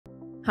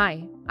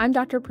Hi, I'm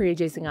Dr. Priya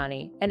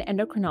Jaisingani, an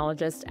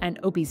endocrinologist and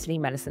obesity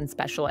medicine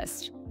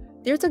specialist.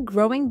 There's a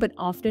growing but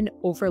often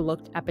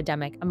overlooked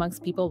epidemic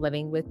amongst people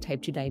living with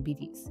type 2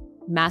 diabetes,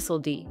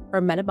 MASLD,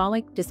 or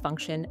metabolic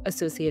dysfunction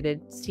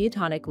associated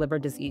steatonic liver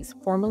disease,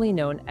 formerly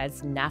known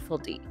as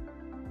NAFLD.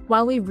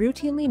 While we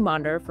routinely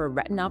monitor for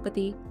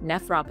retinopathy,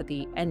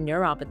 nephropathy, and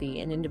neuropathy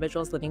in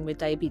individuals living with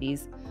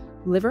diabetes,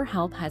 liver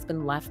health has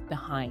been left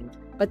behind.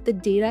 But the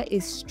data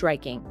is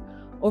striking.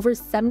 Over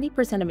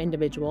 70% of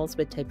individuals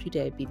with type 2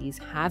 diabetes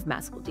have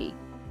MASLD.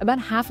 About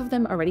half of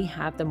them already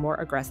have the more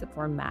aggressive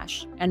form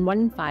MASH, and 1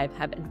 in 5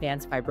 have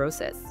advanced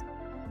fibrosis.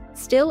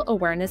 Still,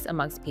 awareness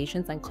amongst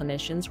patients and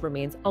clinicians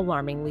remains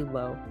alarmingly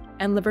low,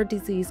 and liver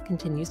disease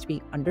continues to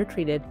be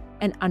undertreated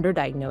and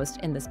underdiagnosed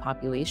in this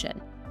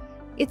population.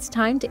 It's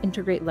time to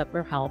integrate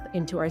liver health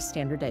into our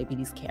standard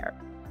diabetes care.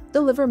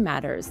 The liver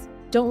matters.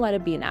 Don't let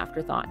it be an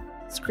afterthought.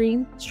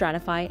 Screen,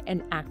 stratify,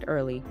 and act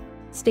early.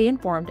 Stay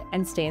informed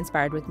and stay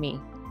inspired with me,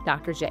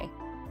 Dr. J.